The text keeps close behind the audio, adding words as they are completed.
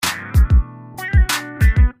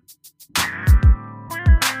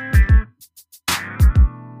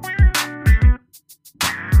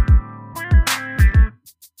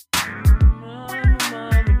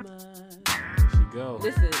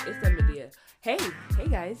Hey, hey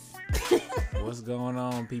guys. What's going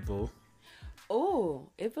on, people? Oh,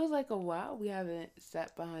 it feels like a while we haven't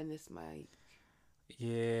sat behind this mic.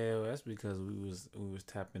 Yeah, well, that's because we was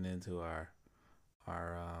tapping into our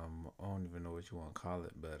I don't even know what you want to call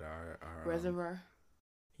it, but our Reservoir.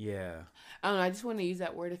 yeah. I don't know. I just want to use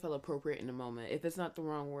that word to feel appropriate in the moment. If it's not the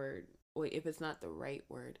wrong word, wait, if it's not the right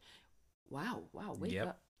word. Wow, wake Yep.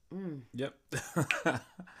 up. Mm. Yep.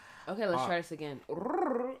 Okay, let's uh, try this again.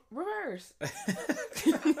 Reverse.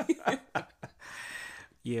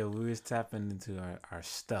 yeah, we was tapping into our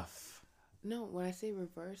stuff. No, when I say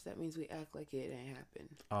reverse, that means we act like it didn't happen.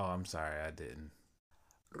 Oh, I'm sorry, I didn't.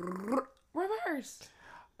 Reverse.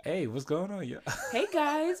 Hey, what's going on? Yeah. Hey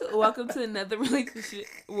guys, welcome to another relationship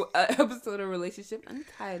episode of Relationship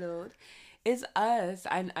Untitled. It's us.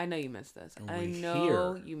 I know you missed us. I We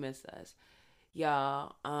know here. you missed us,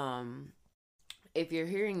 y'all. If you're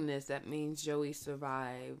hearing this, that means Joey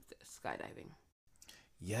survived skydiving.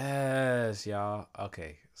 Yes, y'all.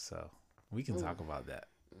 Okay, so we can Mm. talk about that.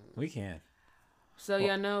 We can. So Well,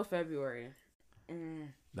 y'all know February. Mm.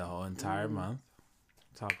 the whole entire month.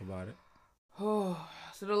 Talk about it. Oh,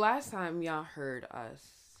 so the last time y'all heard us,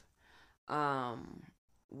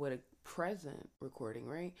 with a present recording,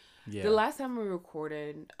 right? The Yeah. last time we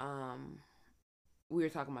recorded, we were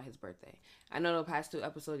talking about his birthday. I know the past two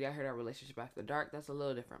episodes y'all heard our relationship after dark. That's a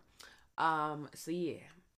little different. So yeah,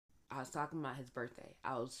 I was talking about his birthday.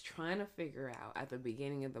 I was trying to figure out at the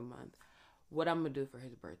beginning of the month what I'm gonna do for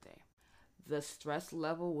his birthday. The stress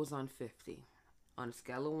level was on 50. On a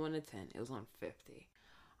scale of 1 to 10, it was on 50.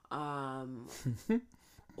 Um,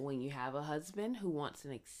 when you have a husband who wants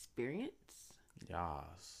an experience,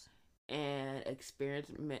 Yas. and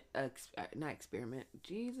not experiment,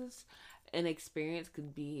 Jesus, an experience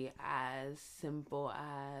could be as simple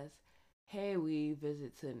as, hey, we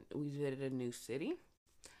visited a new city,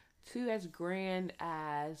 to as grand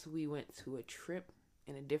as we went to a trip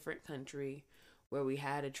in a different country where we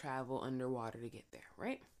had to travel underwater to get there,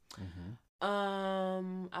 right? Mm-hmm.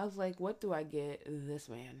 I was like, what do I get this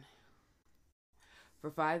man? For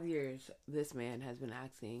 5 years, this man has been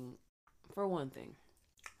asking for one thing.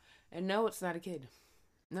 And no, it's not a kid.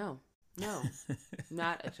 No,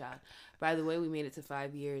 not a child. By the way, we made it to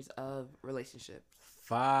 5 years of relationship.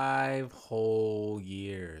 5 whole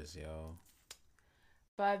years, yo.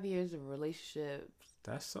 5 years of relationship,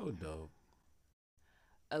 That's so dope.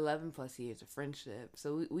 11 plus years of friendship.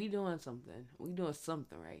 So we doing something. We doing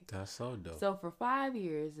something right. That's so dope. So for 5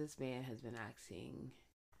 years, this man has been asking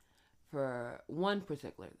for one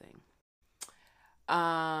particular thing.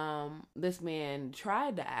 This man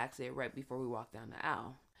tried to ask it right before we walked down the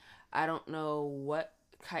aisle. I don't know what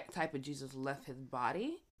type of Jesus left his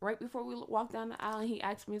body right before we walked down the aisle, and he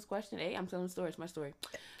asked me his question. Hey, I'm telling the story. It's my story.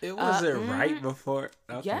 It wasn't right before.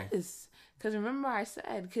 Okay. Yes, because remember I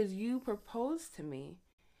said, because you proposed to me,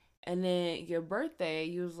 and then your birthday,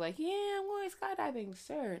 you was like, yeah, I'm going skydiving.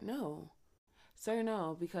 Sir,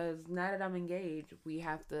 no, because now that I'm engaged, we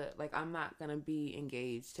have to, like, I'm not going to be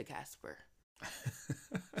engaged to Casper.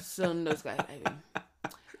 So no skydiving.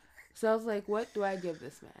 So I was like, what do I give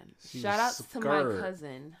this man? She Shout was outs to my scared.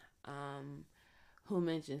 cousin, who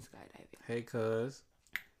mentioned skydiving. Hey, cuz.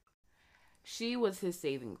 She was his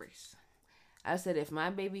saving grace. I said, if my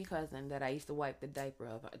baby cousin that I used to wipe the diaper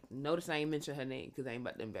of, notice I ain't mention her name because I ain't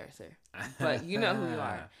about to embarrass her, but you know who you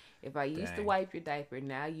are. If I used to wipe your diaper,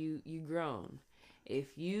 now you grown.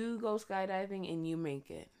 If you go skydiving and you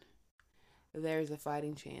make it, there's a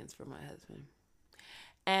fighting chance for my husband.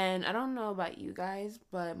 And I don't know about you guys,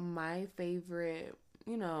 but my favorite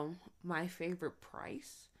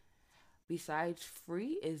price besides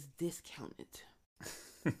free is discounted.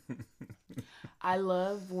 I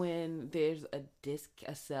love when there's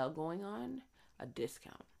a sale going on, a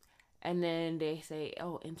discount. And then they say,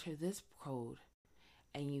 "Oh, enter this code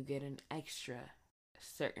and you get an extra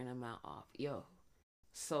certain amount off." Yo,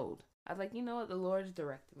 sold. I was like, "You know what? The Lord's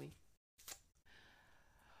directed me."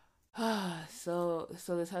 So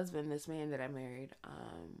this husband, this man that I married,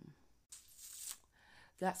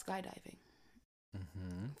 got skydiving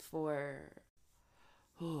for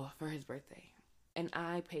his birthday, and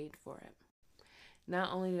I paid for it.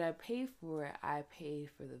 Not only did I pay for it, I paid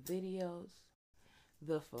for the videos,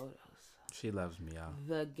 the photos, She loves me, y'all.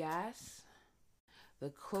 the gas, the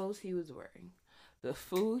clothes he was wearing, the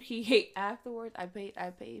food he ate afterwards. I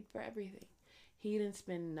paid for everything. He didn't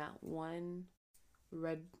spend not one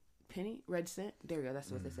red cent. There we go.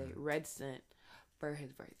 That's what they say. Red cent for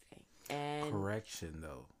his birthday. And correction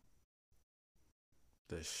though,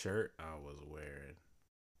 the shirt I was wearing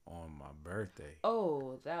on my birthday.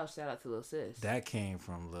 Oh, that was shout out to Lil Sis. That came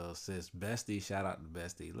from Lil Sis Bestie. Shout out to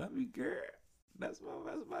Bestie. Love you, girl. That's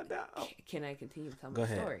my dog. Can I continue to tell Go my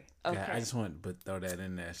ahead. story? Okay. Okay. I just want to throw that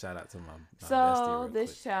in there. Shout out to my bestie So real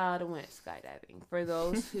this quick. child went skydiving. For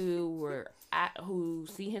those who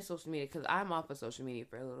see his social media, because I'm off of social media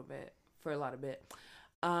for a lot of bit.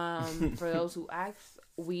 For those who asked,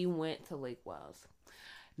 we went to Lake Wells.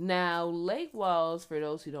 Now, Lake Wells, for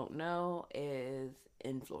those who don't know, is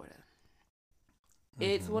in Florida.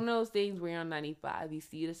 It's one of those things where you're on 95, you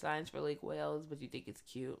see the signs for Lake Wells, but you think it's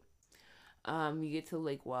cute. You get to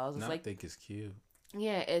Lake Wells. It's think it's cute.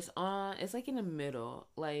 Yeah, it's like in the middle.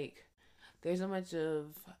 Like, there's a bunch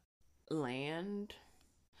of land,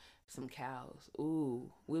 some cows.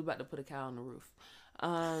 Ooh, we were about to put a cow on the roof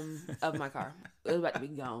of my car. It was about to be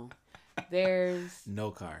gone. There's no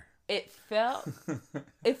car. It felt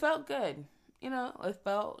good. You know, it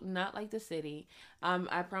felt not like the city.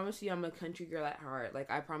 I promise you, I'm a country girl at heart. Like,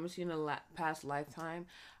 I promise you, in a past lifetime,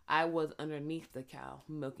 I was underneath the cow,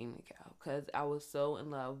 milking the cow, because I was so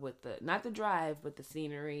in love with not the drive, but the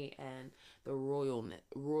scenery and the royal.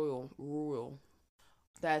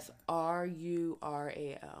 That's RURAL.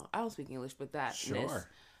 I don't speak English, but that. Sure,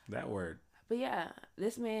 that word. But yeah,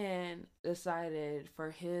 this man decided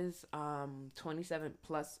for his 27th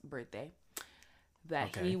plus birthday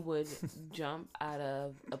that he would jump out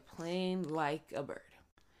of a plane like a bird.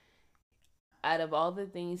 Out of all the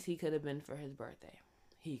things he could have been for his birthday,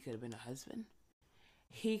 he could have been a husband.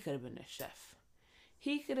 He could have been a chef.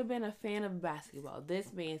 He could have been a fan of basketball.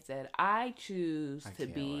 This man said, I choose to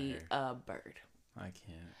be a bird. I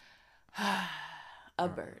can't. A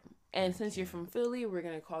bird. And since you're from Philly, we're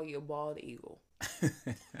going to call you a bald eagle.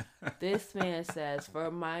 This man says, for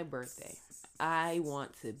my birthday, I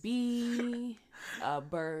want to be a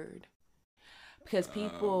bird. Because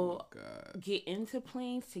people get into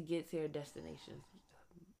planes to get to their destinations.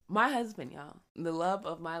 My husband, y'all, the love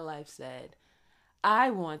of my life, said,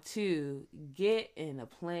 I want to get in a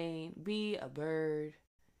plane, be a bird,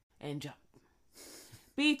 and jump.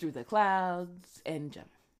 Be through the clouds and jump.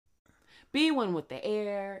 Be one with the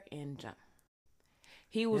air and jump.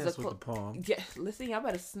 He was with the poem. Yeah, listen, y'all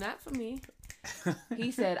better snap for me.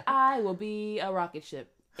 He said, I will be a rocket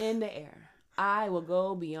ship in the air. I will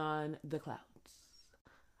go beyond the clouds.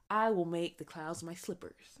 I will make the clouds my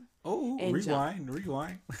slippers. Oh,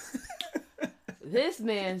 rewind. This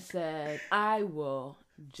man said, I will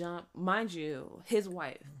jump. Mind you, his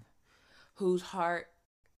wife, whose heart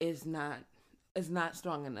is not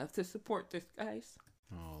strong enough to support this, guys.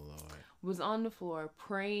 Oh, Lord. Was on the floor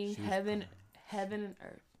praying heaven and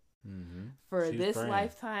earth for She's this praying.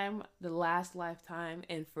 lifetime, the last lifetime,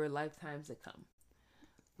 and for lifetimes to come.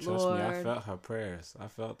 Trust Lord, me, I felt her prayers. I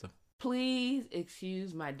felt them. Please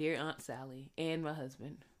excuse my dear Aunt Sally and my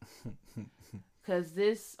husband.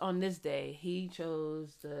 Because on this day, he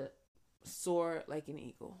chose to soar like an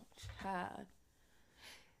eagle.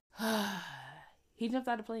 He jumped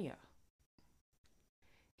out of the plane, y'all.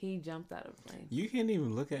 He jumped out of the plane. You can't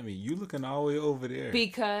even look at me. You looking all the way over there.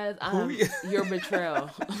 Because I'm your betrayal.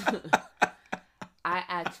 I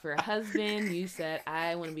asked for a husband. You said,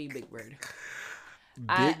 I want to be Big Bird.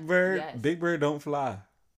 Big Bird? Yes. Big Bird don't fly.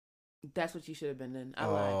 That's what you should have been then. I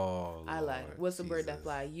lied. lied. What's a bird that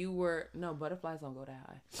fly? You were... No, butterflies don't go that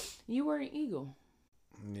high. You were an eagle.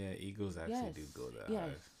 Yeah, eagles actually do go that high.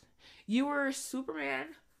 You were Superman.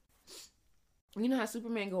 You know how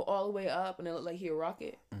Superman go all the way up and it looked like he a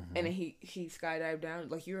rocket? And then he skydived down?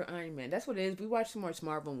 Like, you're Iron Man. That's what it is. We watched some more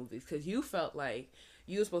Marvel movies because you felt like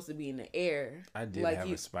you were supposed to be in the air. I did like have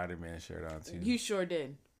a Spider-Man shirt on, too. You sure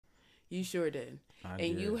did.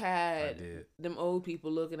 You had them old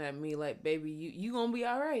people looking at me like, baby, you gonna be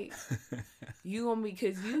all right. You gonna be,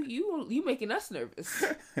 because you making us nervous.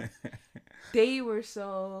 They were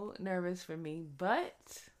so nervous for me,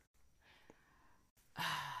 but...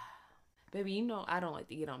 Baby, you know I don't like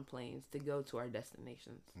to get on planes to go to our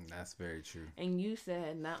destinations. That's very true. And you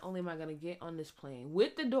said, not only am I going to get on this plane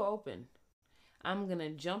with the door open, I'm going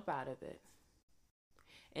to jump out of it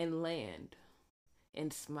and land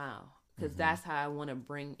and smile. Because that's how I want to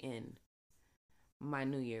bring in my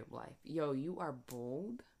new year of life. Yo, you are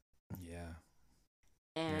bold. Yeah.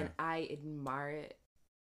 And I admire it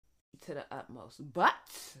to the utmost. But,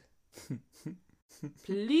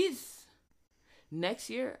 please, next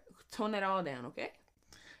year, tone that all down, okay?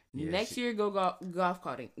 Yeah, next year, go golf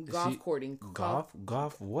karting. Golf courting.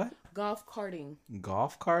 Golf what? Golf karting.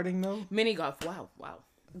 Golf karting, though? Mini golf. Wow.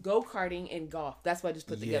 Go karting and golf. That's what I just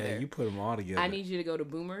put together. Yeah, you put them all together. I need you to go to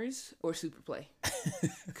Boomers or Super Play.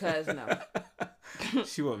 Because, no.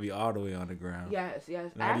 She won't be all the way on the ground. Yes.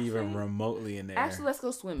 Not even remotely in the air. Actually, let's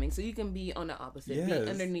go swimming so you can be on the opposite. Yes. Be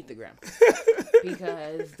underneath the ground.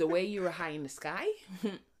 Because the way you were high in the sky,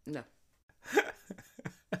 no.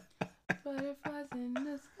 Butterflies in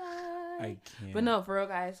the sky. I can't. But no, for real,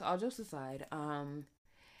 guys, all jokes aside,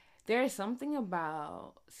 there is something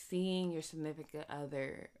about seeing your significant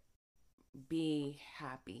other be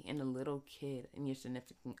happy and a little kid and your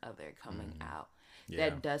significant other coming out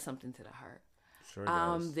that does something to the heart. Sure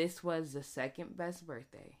does. This was the second best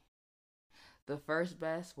birthday. The first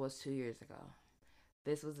best was 2 years ago.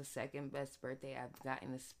 This was the second best birthday I've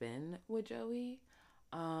gotten to spend with Joey.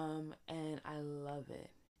 And I love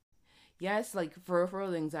it. Yes, like for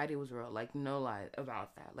real, the anxiety was real. Like no lie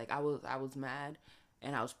about that. Like I was mad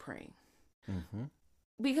and I was praying. Mm-hmm.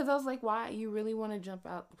 Because I was like, why? You really want to jump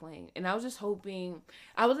out the plane? And I was just hoping,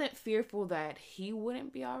 I wasn't fearful that he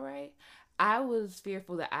wouldn't be all right. I was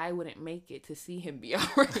fearful that I wouldn't make it to see him be all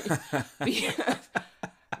right.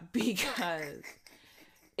 because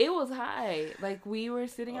it was high. Like we were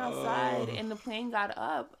sitting outside and the plane got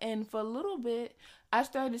up. And for a little bit, I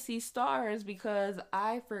started to see stars because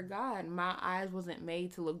I forgot my eyes wasn't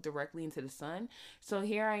made to look directly into the sun. So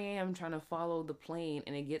here I am trying to follow the plane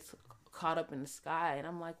and it gets caught up in the sky. And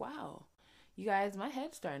I'm like, wow, you guys, my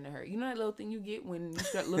head's starting to hurt. You know that little thing you get when you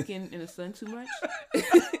start looking in the sun too much?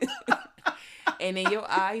 And then your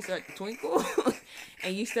eyes start to twinkle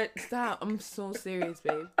and you start to stop. I'm so serious,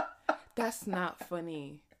 babe. That's not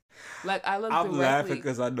funny. Like I'm laughing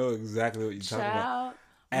because I know exactly what you're talking about.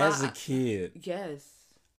 As a kid, yes.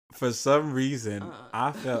 For some reason,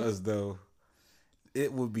 I felt as though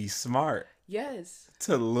it would be smart, yes,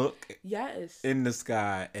 to look, yes, in the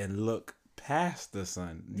sky and look past the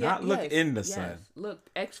sun, not look in the sun. Look,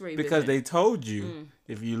 X-ray. Because they told you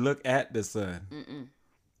if you look at the sun,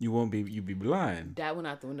 you be blind. That went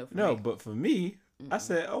out the window for me. No, me. but for me, I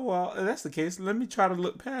said, oh well, if that's the case, let me try to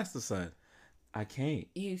look past the sun. I can't.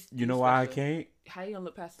 You know why I can't? How you gonna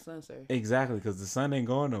look past the sun, sir? Exactly, because the sun ain't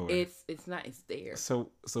going nowhere. It's not. It's there. So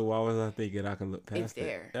why was I thinking I can look past it's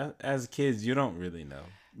there. it? As kids, you don't really know,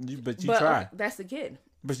 but try. That's the kid.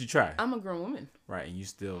 But you try. I'm a grown woman. Right, and you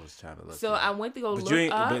still was trying to look. So I went to go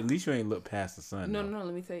look up. But at least you ain't look past the sun. No.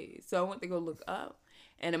 Let me tell you. So I went to go look up,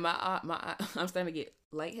 and in my I'm starting to get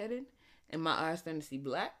lightheaded, and my eyes starting to see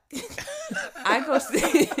black. I go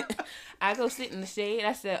sit in the shade.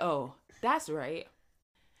 I said, "Oh, that's right.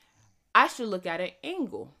 I should look at an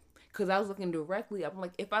angle." Because I was looking directly up. I'm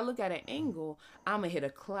like, if I look at an angle, I'm going to hit a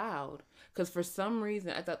cloud. Because for some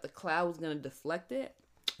reason, I thought the cloud was going to deflect it.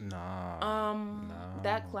 No.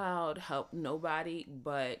 That cloud helped nobody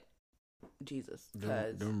but Jesus.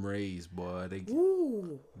 Them rays, boy,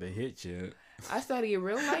 they hit you. I started to get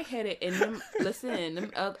real lightheaded. And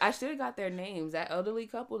I should have got their names. That elderly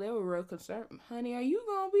couple, they were real concerned. Honey, are you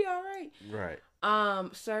going to be all right? Right.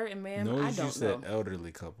 Sir and ma'am, no, I don't know. You said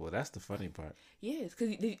elderly couple. That's the funny part. Yes,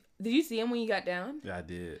 because did you see him when you got down? Yeah, I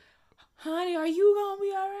did. Honey, are you gonna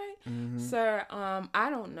be all right? Mm-hmm. Sir, I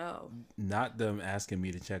don't know. Not them asking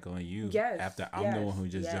me to check on you after I'm the one who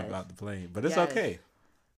just jumped out the plane. But it's okay.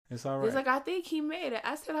 It's all right. It's like, I think he made it.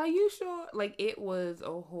 I said, are you sure? Like, it was a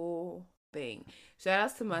whole thing. Shout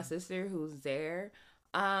outs to my sister who's there.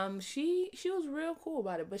 She was real cool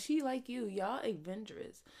about it, but she like y'all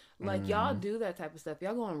adventurous. Like y'all do that type of stuff.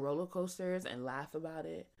 Y'all go on roller coasters and laugh about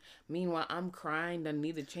it. Meanwhile, I'm crying. Done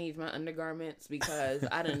need to change my undergarments because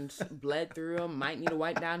I done bled through them. Might need to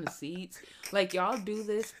wipe down the seats. Like y'all do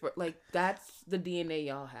this for that's the DNA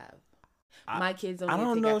y'all have. My kids don't. I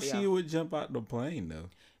don't know if she would jump out the plane though.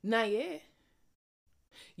 Not yet.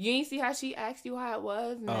 You ain't see how she asked you how it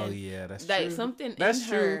was. Oh yeah, that's like true. Something in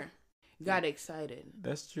her got excited.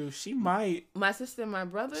 That's true. She might. My sister and my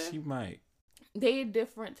brother. She might. They a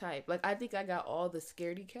different type. Like, I think I got all the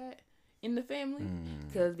scaredy cat in the family.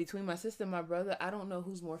 Because between my sister and my brother, I don't know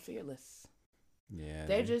who's more fearless. Yeah.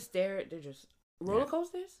 They're just roller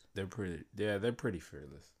coasters. They're pretty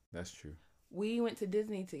fearless. That's true. We went to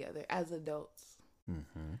Disney together as adults.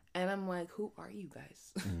 Mm-hmm. And I'm like, who are you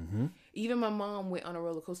guys? Mm-hmm. Even my mom went on a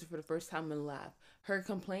roller coaster for the first time in life. Her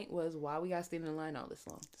complaint was, why we got to stand in line all this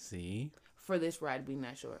long? See? For this ride, we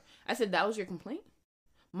not sure. I said, that was your complaint?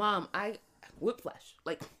 Mom, whiplash.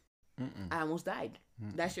 Like, I almost died.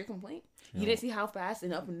 That's your complaint? You didn't see how fast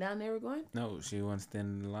and up and down they were going? No, she wasn't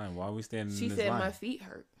standing in line. Why are we standing in this line? She said my feet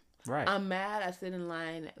hurt. Right. I'm mad I stood in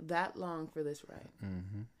line that long for this ride.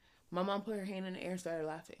 Mm-hmm. My mom put her hand in the air and started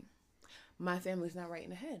laughing. My family's not right in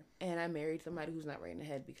the head. And I married somebody who's not right in the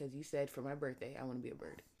head because you said for my birthday, I want to be a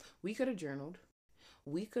bird. We could have journaled.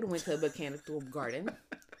 We could have went to a botanical garden.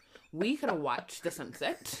 We could have watched the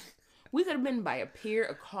sunset. We could have been by a pier,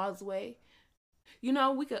 a causeway. You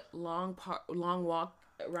know, we could long walk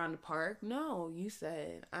around the park. No, you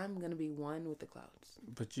said, I'm going to be one with the clouds.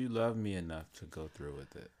 But you love me enough to go through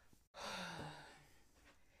with it.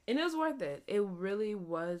 And it was worth it. It really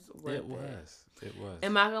was worth it. It was. It was.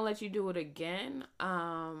 Am I gonna let you do it again?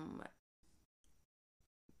 I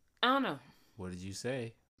don't know. What did you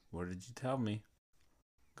say? What did you tell me?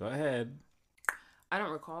 Go ahead. I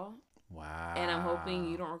don't recall. Wow. And I'm hoping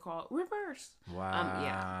you don't recall. Reverse. Wow.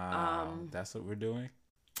 Yeah. That's what we're doing?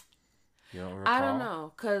 You don't recall? I don't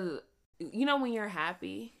know. Because, you know when you're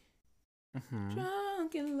happy? Mm-hmm.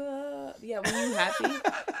 Drunk in love. Yeah, when you're happy,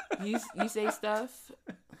 you say stuff.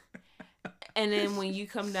 And then when you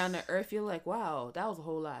come down to earth, you're like, wow, that was a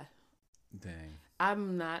whole lie. Dang.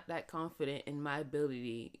 I'm not that confident in my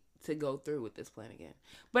ability to go through with this plan again.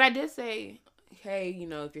 But I did say, hey, you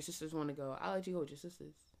know, if your sisters want to go, I'll let you go with your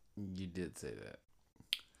sisters. You did say that.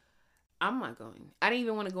 I'm not going. I didn't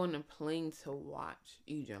even want to go on the plane to watch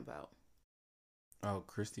you jump out. Oh,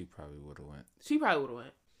 Christy probably would have went. She probably would have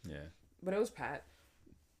went. Yeah. But it was Pat.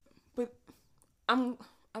 But I'm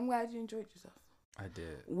glad you enjoyed yourself. I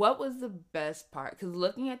did. What was the best part? Because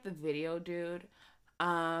looking at the video, dude,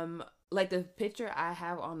 like the picture I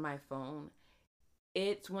have on my phone,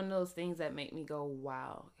 it's one of those things that make me go,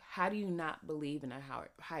 wow, how do you not believe in a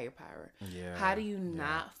higher power? Yeah. How do you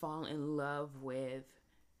not fall in love with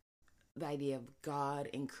the idea of God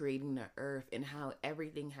and creating the earth and how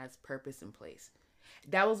everything has purpose in place?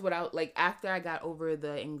 That was what I, like, after I got over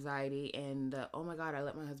the anxiety and oh my God, I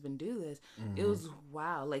let my husband do this. Mm-hmm. It was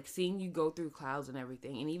wow. Like seeing you go through clouds and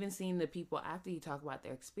everything, and even seeing the people after you talk about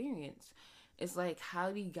their experience. It's like,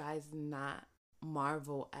 how do you guys not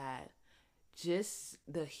marvel at just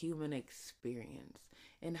the human experience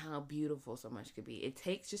and how beautiful so much could be? It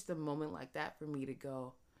takes just a moment like that for me to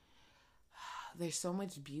go, there's so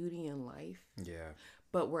much beauty in life. Yeah.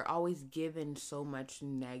 But we're always given so much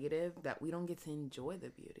negative that we don't get to enjoy the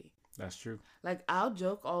beauty. That's true. Like, I'll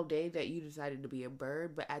joke all day that you decided to be a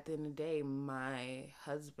bird, but at the end of the day, my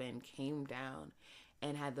husband came down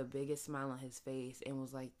and had the biggest smile on his face and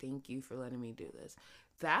was like, thank you for letting me do this.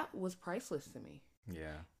 That was priceless to me.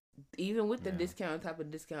 Yeah. Even with the discount on top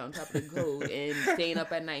of discount on top of the code and staying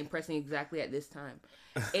up at night and pressing exactly at this time.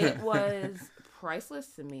 It was priceless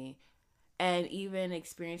to me. And even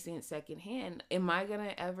experiencing it secondhand, am I going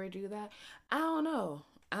to ever do that? I don't know.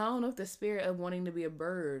 I don't know if the spirit of wanting to be a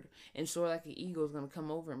bird and soar like an eagle is going to come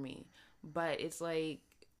over me. But it's like,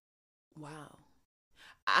 wow.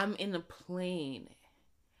 I'm in a plane.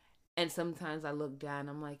 And sometimes I look down,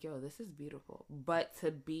 I'm like, yo, this is beautiful. But to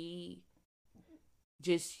be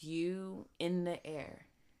just you in the air.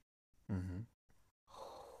 Mm-hmm.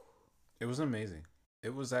 It was amazing.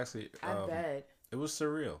 It was actually... I bet. It was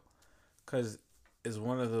surreal. Because it's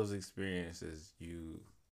one of those experiences you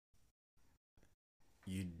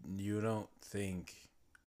don't think...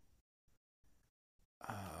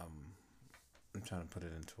 I'm trying to put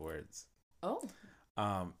it into words. Oh.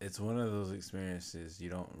 It's one of those experiences you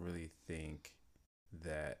don't really think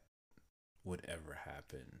that would ever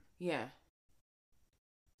happen. Yeah.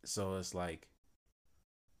 So it's like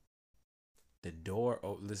the door.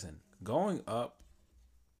 Oh, listen, going up,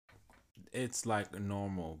 it's like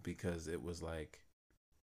normal because it was like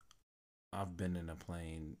I've been in a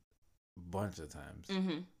plane a bunch of times,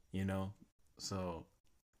 you know? So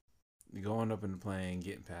going up in the plane,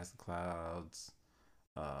 getting past the clouds,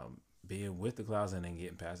 being with the clouds and then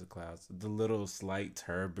getting past the clouds, the little slight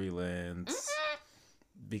turbulence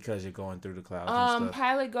because you're going through the clouds and stuff.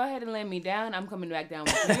 Pilot, go ahead and lay me down. I'm coming back down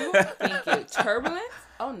with you. Thank you. Turbulence?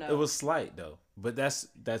 Oh, no. It was slight, though. But that's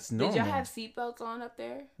normal. Did y'all have seatbelts on up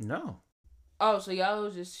there? No. Oh, so y'all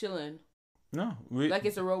was just chilling. No. Like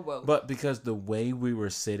it's a rowboat. But because the way we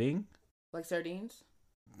were sitting. Like sardines?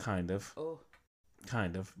 Kind of. Oh.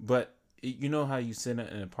 Kind of. But you know how you sit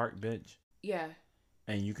in a park bench? Yeah.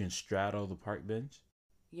 And you can straddle the park bench?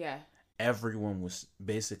 Yeah. Everyone was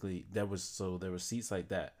basically, there were seats like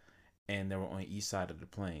that. And they were on each side of the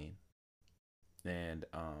plane. And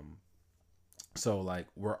so like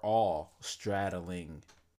we're all straddling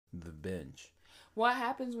the bench. What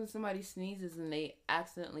happens when somebody sneezes and they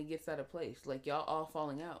accidentally gets out of place? Like y'all all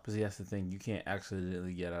falling out. But see, that's the thing. You can't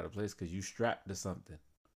accidentally get out of place because you strapped to something.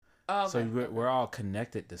 Oh, okay. So we're all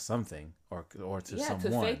connected to something or to someone. Yeah,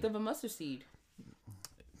 to faith of a mustard seed.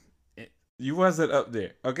 You wasn't up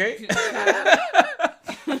there, okay? Go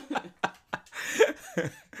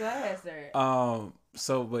ahead, sir.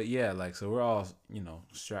 So, but yeah, like, so we're all,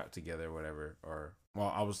 strapped together or whatever. Or,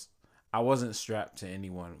 well, I wasn't strapped to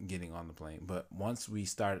anyone getting on the plane. But once we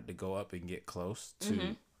started to go up and get close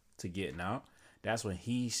to getting out, that's when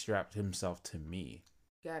he strapped himself to me.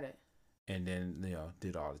 Got it. And then,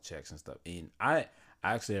 did all the checks and stuff. And I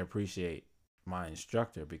actually appreciate my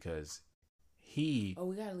instructor because he... Oh,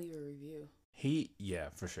 we got to leave a review. Yeah,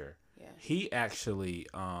 for sure. Yeah. He actually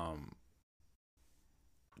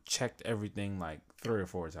checked everything like 3 or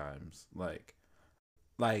 4 times, like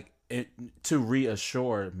it, to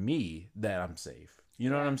reassure me that I'm safe. You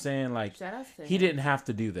know what I'm saying? Like, shout out to he him. Didn't have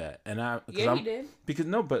to do that, and he did. Because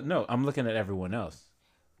no, I'm looking at everyone else.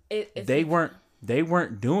 It's they weren't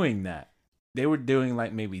doing that. They were doing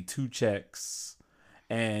like maybe 2 checks,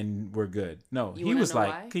 and we're good. No, he was like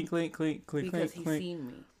why? clink, clink, clink, clink, because clink, clink. he seen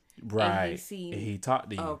me. Right. And he talked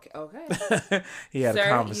to you. Okay. He had a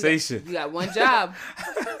conversation. You got one job.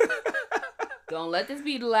 Don't let this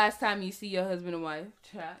be the last time you see your husband and wife.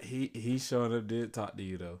 Chat. He showing up, did talk to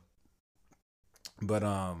you though. But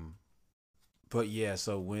yeah,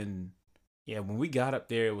 so when we got up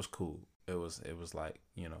there, it was cool. It was like,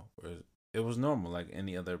 it was normal, like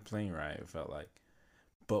any other plane ride, it felt like.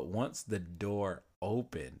 But once the door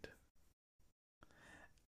opened,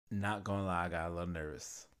 not gonna lie, I got a little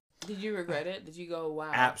nervous. Did you regret it? Did you go,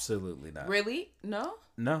 wow? Absolutely not. Really? No?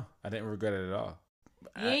 No, I didn't regret it at all.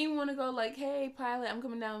 You ain't want to go like, hey, pilot, I'm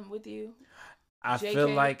coming down with you? I JK? feel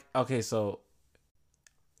like, okay, so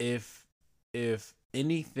if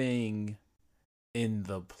anything in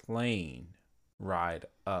the plane ride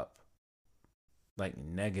up, like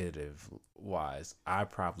negative wise, I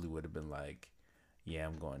probably would have been like, yeah,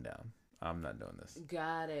 I'm going down. I'm not doing this.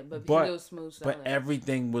 Got it. But it was smooth sailing. But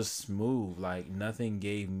everything was smooth. Like, nothing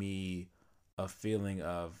gave me a feeling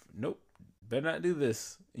of, nope, better not do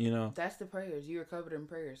this, That's the prayers. You were covered in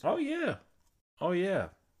prayers. Oh yeah.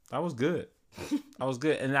 I was good. I was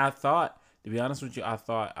good. And I thought, to be honest with you, I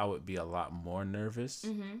thought I would be a lot more nervous.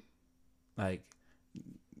 Mm-hmm. Like,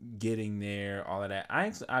 getting there, all of that.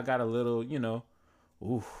 I got a little,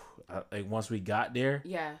 like once we got there.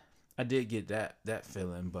 Yeah. I did get that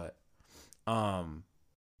feeling, but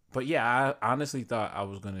yeah, I honestly thought I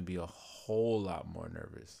was going to be a whole lot more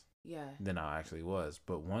nervous. Yeah. Than I actually was.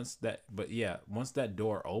 But once that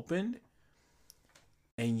door opened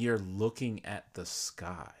and you're looking at the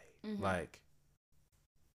sky, mm-hmm. like,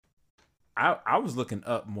 I was looking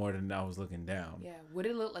up more than I was looking down. Yeah. What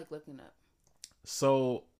did it look like looking up?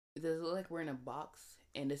 So, does it look like we're in a box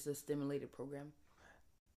and it's a stimulated program?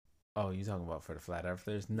 Oh, you talking about for the flat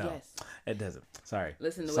earthers? No, yes. It doesn't. Sorry.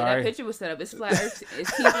 Listen, the way that picture was set up, it's flat earth.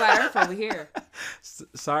 It's Team Flat Earth over here.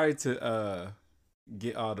 Sorry to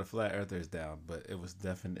get all the flat earthers down, but it was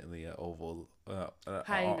definitely an oval,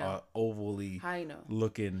 ovally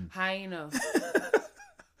looking. How you know?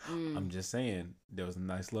 I'm just saying, there was a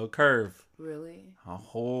nice little curve. Really? A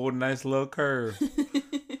whole nice little curve.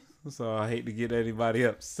 So I hate to get anybody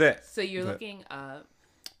upset. So you're looking up.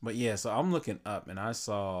 But yeah, so I'm looking up and I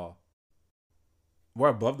saw, we're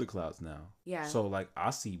above the clouds now. Yeah. So like I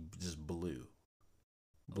see just blue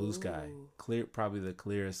sky, clear, probably the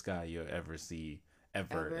clearest sky you'll ever see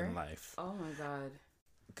ever? In life. Oh my God.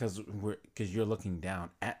 Because you're looking down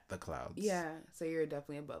at the clouds. Yeah, so you're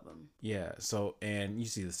definitely above them. Yeah. So, and you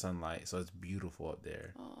see the sunlight, so it's beautiful up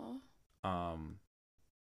there. Aww.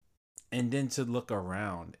 And then to look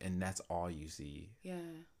around and that's all you see. Yeah.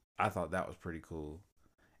 I thought that was pretty cool.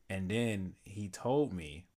 And then he told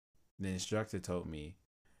me, the instructor told me,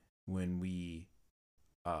 when we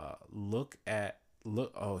he has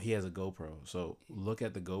a GoPro. So look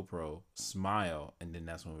at the GoPro, smile, and then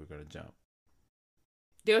that's when we're going to jump.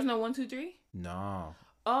 There was no 1, 2, 3? No.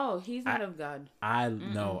 Oh, he's not of God.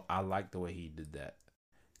 No, I like the way he did that.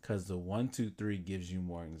 Because the 1, 2, 3 gives you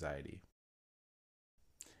more anxiety.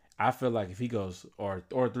 I feel like if he goes, or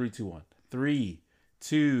 3, 2, 1. 3,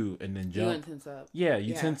 2, and then jump. You tense up. Yeah,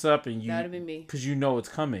 you tense up and you. That would have been me. Because you know it's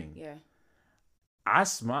coming. Yeah. I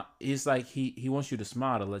smile. It's like he wants you to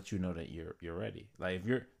smile to let you know that you're ready. Like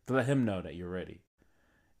to let him know that you're ready.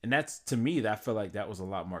 And that's, to me, I feel like that was a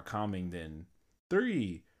lot more calming than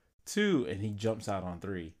 3, 2, and he jumps out on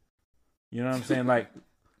 3. You know what I'm saying? Like,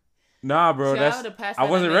 nah, bro, I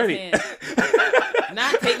wasn't ready.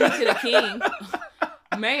 Not take me to the king.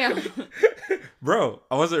 Ma'am. Bro,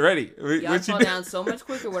 I wasn't ready. Y'all fall down so much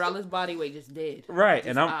quicker with all this body weight just did. Right,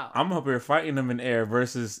 and I'm up here fighting them in air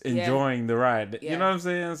versus enjoying the ride. Yeah. You know what I'm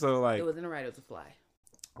saying? So like, it wasn't a ride, it was a fly.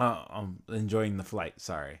 I'm enjoying the flight.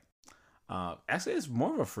 Sorry. Actually, it's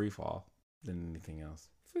more of a free fall than anything else.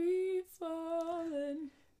 Free falling.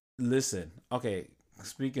 Listen, okay.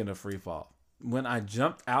 Speaking of free fall, when I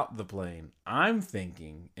jumped out the plane, I'm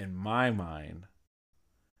thinking in my mind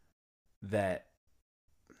that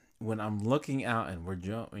when I'm looking out and we're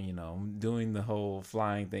jumping, doing the whole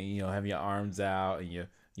flying thing, have your arms out and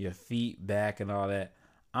your feet back and all that,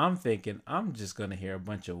 I'm thinking I'm just going to hear a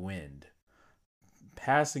bunch of wind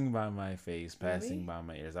passing by my face, passing by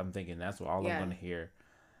my ears. I'm thinking that's all I'm going to hear.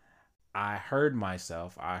 I heard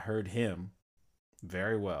myself. I heard him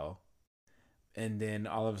very well. And then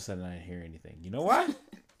all of a sudden I didn't hear anything. You know why?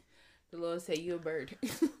 The Lord said you a bird.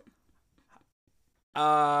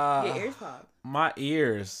 Your ears popped. My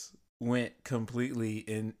ears went completely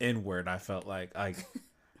inward. I felt like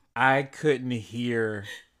I couldn't hear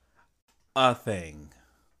a thing.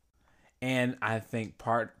 And I think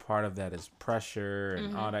part of that is pressure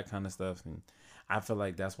and all that kind of stuff. And I feel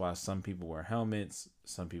like that's why some people wear helmets.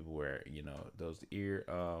 Some people wear, those ear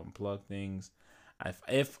plug things.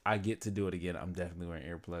 If I get to do it again, I'm definitely wearing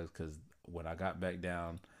earplugs because when I got back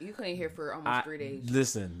down, you couldn't hear for almost 3 days.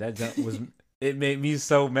 Listen, that jump was it made me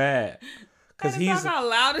so mad because he's how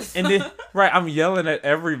loud as and then right, I'm yelling at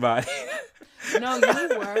everybody. No,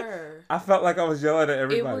 you were. I felt like I was yelling at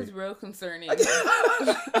everybody. It was real concerning.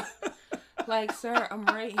 Like, sir, I'm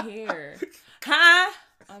right here. Huh?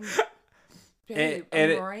 I'm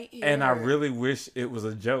right here. And I really wish it was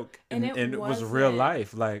a joke and it was real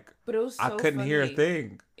life. Like, but it was so I couldn't funny. hear a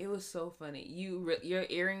thing. It was so funny. Your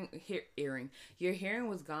hearing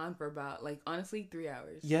was gone for about, like, honestly, 3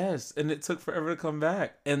 hours. Yes, and it took forever to come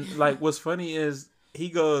back. And like, what's funny is he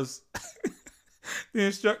goes, the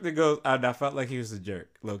instructor goes, and I felt like he was a jerk,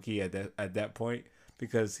 low key at that point.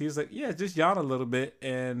 Because he was like, yeah, just yawn a little bit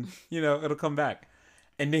and, it'll come back.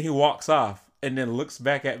 And then he walks off and then looks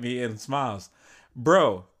back at me and smiles.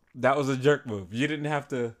 Bro, that was a jerk move. You didn't have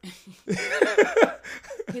to.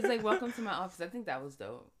 He's like, welcome to my office. I think that was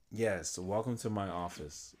dope. Yes, welcome to my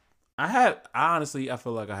office. I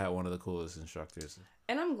feel like I had one of the coolest instructors.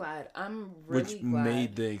 And I'm glad. I'm really glad. Which glad.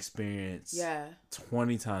 made the experience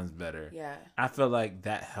 20 times better. Yeah. I feel like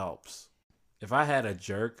that helps. If I had a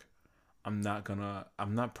jerk, I'm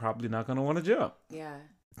probably not gonna want to jump. Yeah.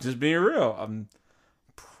 Just being real. I'm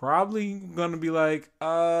probably gonna be like,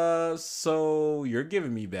 so you're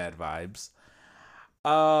giving me bad vibes.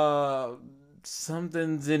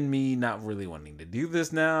 Something's in me not really wanting to do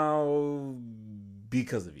this now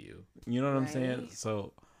because of you. You know what I'm saying?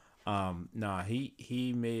 So,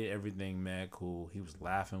 he made everything mad cool. He was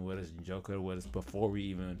laughing with us and joking with us before we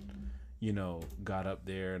even, got up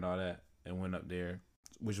there and all that and went up there,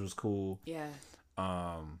 which was cool. Yeah.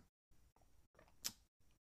 But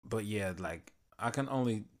yeah, like I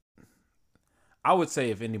would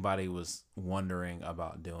say if anybody was wondering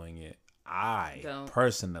about doing it, I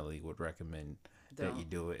personally would recommend that you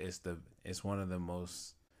do it. It's one of the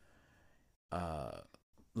most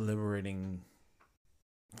liberating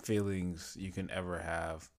feelings you can ever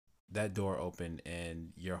have. That door opened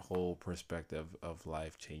and your whole perspective of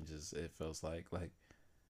life changes. It feels like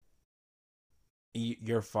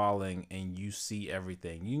you're falling and you see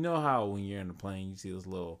everything. You know how when you're in a plane,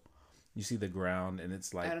 you see the ground and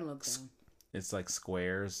it's like, it's like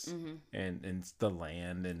squares and it's the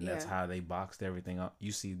land and that's how they boxed everything up.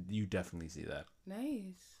 You definitely see that.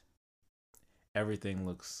 Nice. Everything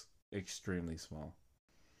looks extremely small.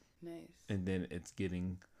 Nice. And then it's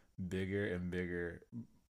getting bigger and bigger.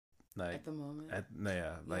 Like at the moment.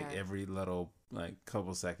 Every little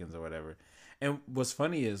couple seconds or whatever. And what's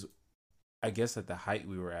funny is, I guess at the height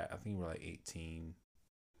we were at, I think we were like 18.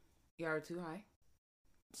 You are too high?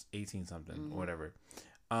 18 something, or whatever.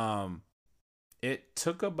 It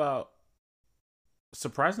took about,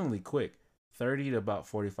 surprisingly quick, 30 to about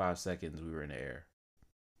 45 seconds we were in the air.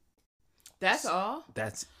 That's all?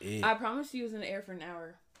 That's it. I promised you was in the air for an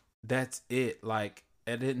hour. That's it. Like,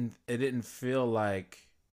 it didn't feel like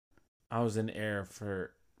I was in the air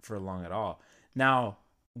for long at all. Now,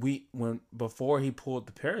 before he pulled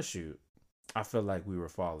the parachute, I feel like we were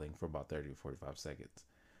falling for about 30 to 45 seconds.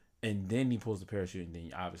 And then he pulls the parachute and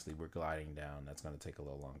then obviously we're gliding down. That's going to take a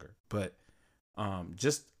little longer. But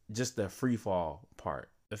just the free fall part,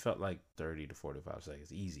 it felt like 30 to 45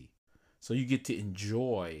 seconds. Easy. So you get to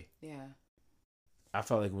enjoy. Yeah. I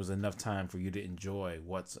felt like it was enough time for you to enjoy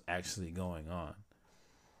what's actually going on.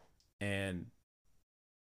 And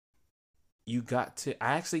I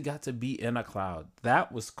actually got to be in a cloud.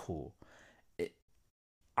 That was cool.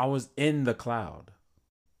 I was in the cloud.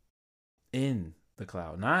 In the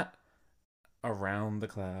cloud. Not around the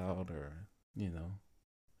cloud or,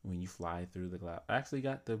 when you fly through the cloud. I actually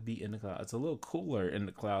got to be in the cloud. It's a little cooler in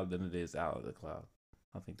the cloud than it is out of the cloud.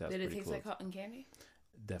 I think that's pretty cool. Did it taste like cotton candy?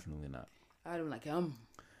 Definitely not. I'd be like,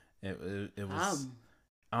 It was.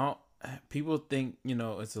 People think,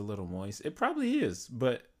 it's a little moist. It probably is,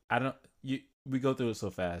 but we go through it so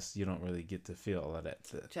fast, you don't really get to feel all of that.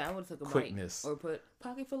 I would have took a quickness. Bite or put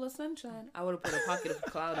pocket full of sunshine. I would have put a pocket of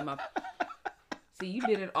cloud in my. See, you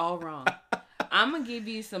did it all wrong. I'm gonna give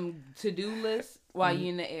you some to-do lists while you're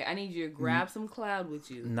in the air. I need you to grab some cloud with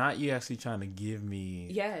you. Not you actually trying to give me.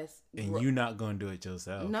 Yes. And you're not gonna do it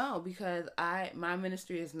yourself. No, because my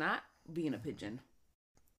ministry is not being a pigeon.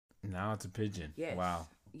 Now it's a pigeon. Yes. Wow.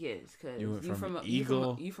 Yes, because You went from an you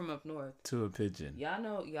eagle from up north to a pigeon.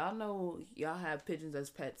 Y'all have pigeons as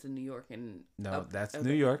pets in New York and No, that's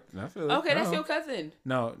New York. I feel it. Okay, that's your cousin.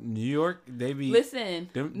 No, New York. They be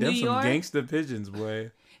them New York, some gangster pigeons,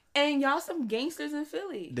 boy. And y'all some gangsters in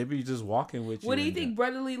Philly. They be just walking with you. What do you think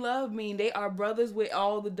brotherly love mean? They are brothers with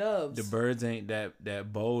all the doves. The birds ain't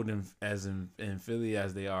that bold in Philly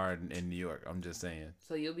as they are in New York. I'm just saying.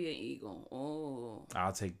 So you'll be an eagle. Oh.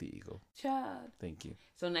 I'll take the eagle. Child. Thank you.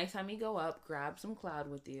 So next time you go up, grab some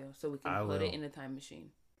cloud with you so we can put it in a time machine.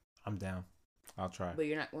 I'm down. I'll try. But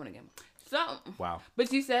you're not going again. So. Wow.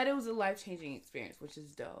 But you said it was a life-changing experience, which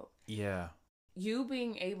is dope. Yeah. You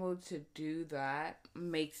being able to do that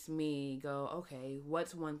makes me go, okay,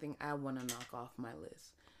 what's one thing I want to knock off my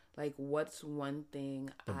list? Like, what's one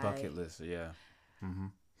thing The bucket list, yeah. Mm-hmm.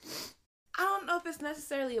 I don't know if it's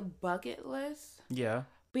necessarily a bucket list. Yeah.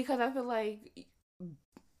 Because I feel like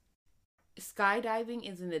skydiving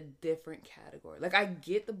is in a different category. Like, I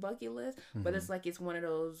get the bucket list, but it's like it's one of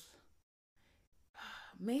those...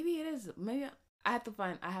 Maybe it is. Maybe I have to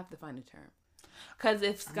find a term. Because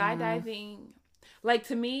if skydiving... Like,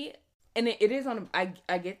 to me, and it is on...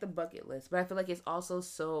 I get the bucket list, but I feel like it's also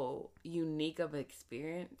so unique of an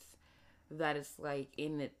experience that it's, like,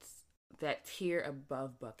 in that tier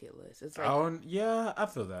above bucket list. It's like... Oh, yeah, I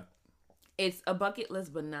feel that. It's a bucket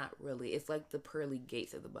list, but not really. It's like the pearly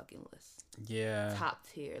gates of the bucket list. Yeah. Top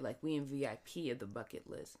tier. Like, we in VIP of the bucket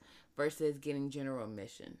list versus getting general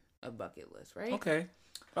admission of bucket list, right? Okay.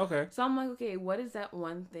 So I'm like, okay, what is that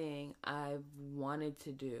one thing I've wanted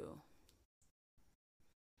to do?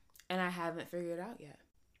 And I haven't figured it out yet.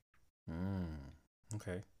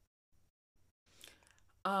 Okay.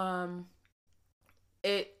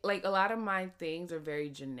 It, like, a lot of my things are very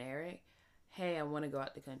generic. Hey, I want to go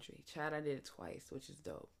out the country. Chad, I did it twice, which is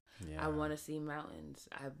dope. Yeah. I want to see mountains.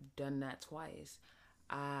 I've done that twice.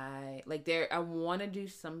 I want to do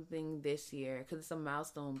something this year because it's a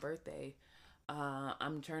milestone birthday.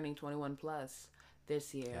 I'm turning 21 plus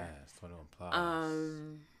this year. Yes, 21 plus.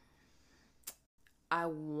 I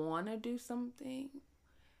want to do something,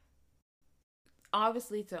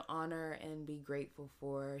 obviously, to honor and be grateful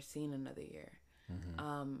for seeing another year.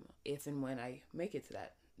 Mm-hmm. If and when I make it to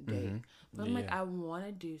that date. Mm-hmm. But I'm like, I want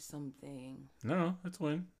to do something. No, it's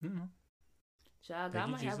when. No. Child, God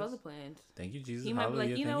might have other plans. Thank you, Jesus. He might be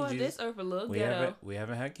like, you know what, this earth a little ghetto. We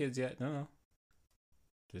haven't had kids yet. No.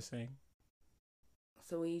 Just saying.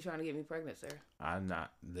 So when you trying to get me pregnant, sir? I'm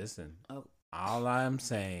not. Listen. Oh. All I'm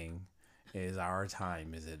saying is our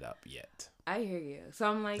time isn't up yet. I hear you. So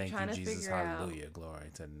I'm like trying to figure out. Hallelujah. Glory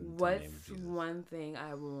to what's the name of Jesus. One thing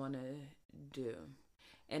I want to do.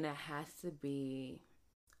 And it has to be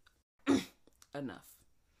enough.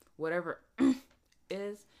 Whatever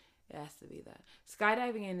is, it has to be that.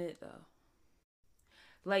 Skydiving in it, though.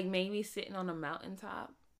 Like, maybe sitting on a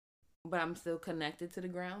mountaintop, but I'm still connected to the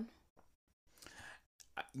ground.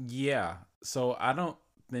 Yeah. So I don't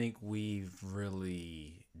think we've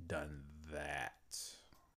really done that,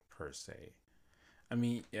 per se. I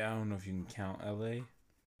mean, I don't know if you can count LA.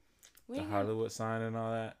 The Hollywood sign and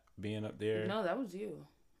all that, being up there. No, that was you.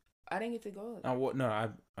 I didn't get to go.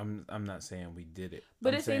 I'm not saying we did it.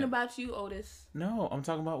 But it's ain't about you, Otis. No, I'm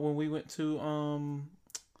talking about when we went to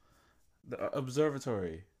the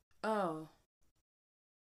observatory. Oh.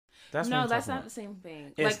 That's not the same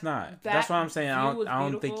thing. It's not. That's why I'm saying I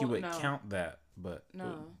don't think you would count that. But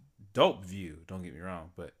no. Dope view. Don't get me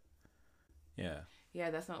wrong, but yeah.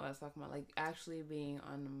 Yeah, that's not what I was talking about. Like actually being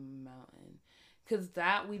on the mountain. Because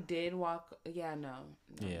that we did walk. Yeah, no.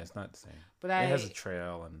 Yeah, it's not the same. But it has a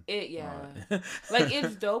trail and like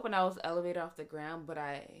it's dope, and I was elevated off the ground. But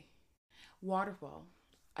waterfall.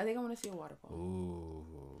 I think I want to see a waterfall.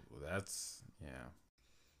 Ooh, that's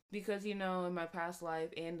Because in my past life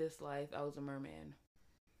and this life, I was a merman.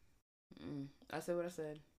 I said what I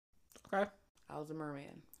said. Okay. I was a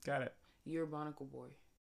merman. Got it. You're a barnacle boy.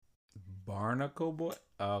 Barnacle boy.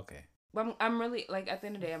 Oh, okay. But I'm really, like, at the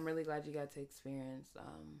end of the day, I'm really glad you got to experience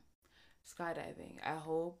skydiving.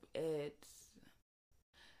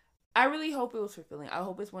 I really hope it was fulfilling. I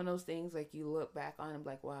hope it's one of those things, like, you look back on and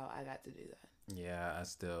be like, wow, I got to do that. Yeah, I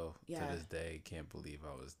still, to this day, can't believe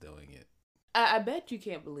I was doing it. I bet you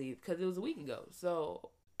can't believe, because it was a week ago.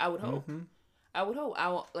 So, I would hope. Mm-hmm. I would hope.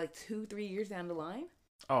 Like, 2-3 years down the line.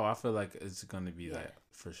 Oh, I feel like it's going to be that,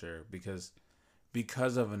 for sure. Because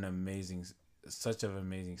of such an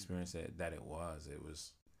amazing experience that it was.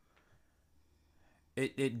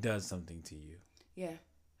 It does something to you. Yeah,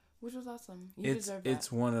 which was awesome. You deserve that.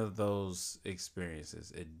 It's one of those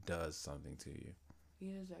experiences. It does something to you.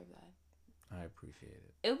 You deserve that. I appreciate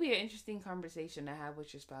it. It'll be an interesting conversation to have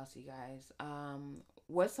with your spouse, you guys.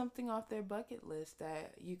 What's something off their bucket list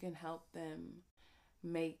that you can help them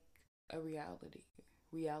make a reality?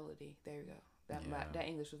 There you go. That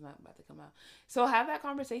English was not about to come out. So have that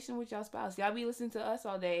conversation with y'all spouse. Y'all be listening to us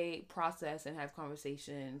all day, process and have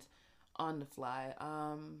conversations on the fly.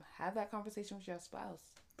 Have that conversation with your spouse.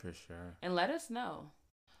 For sure. And let us know.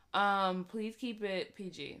 Please keep it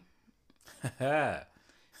PG.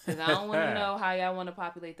 Because I don't want to know how y'all want to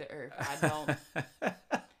populate the earth. I don't.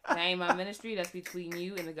 That ain't my ministry. That's between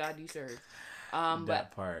you and the God you serve.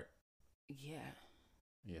 That part. Yeah.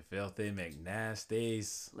 You filthy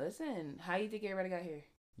McNasties. Listen, how you think everybody got here?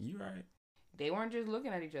 You right. They weren't just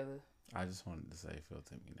looking at each other. I just wanted to say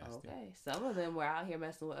filthy McNasty. Okay. Some of them were out here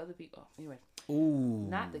messing with other people. Anyway. Ooh.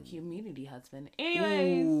 Not the community husband.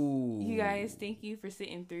 Anyways, you guys, thank you for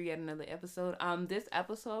sitting through yet another episode. This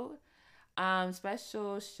episode,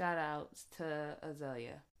 special shout outs to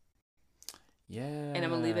Azalea. Yeah. And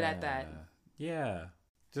I'm gonna leave it at that. Yeah.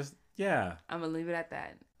 I'm gonna leave it at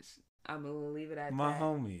that. My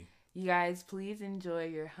homie. You guys, please enjoy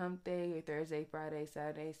your hump day, your Thursday, Friday,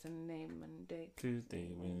 Saturday, Sunday, Monday, Tuesday,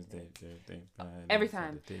 Wednesday, Thursday, Friday. Every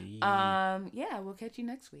time. Yeah, we'll catch you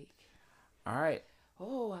next week. All right.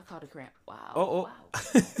 Oh, I caught a cramp. Wow. Oh. Wow.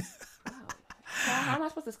 How am I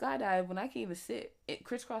supposed to skydive when I can't even sit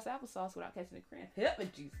crisscross applesauce without catching a cramp? Hit me,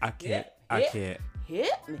 Jesus. I can't.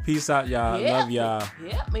 Hit me. Peace out, y'all. Love y'all.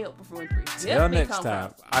 Hit me up before 3. Till next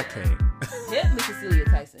time. I can't. Hit me, Cecilia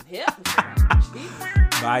Tyson. Hit me.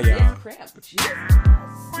 Bye, y'all. Cramp. Jesus.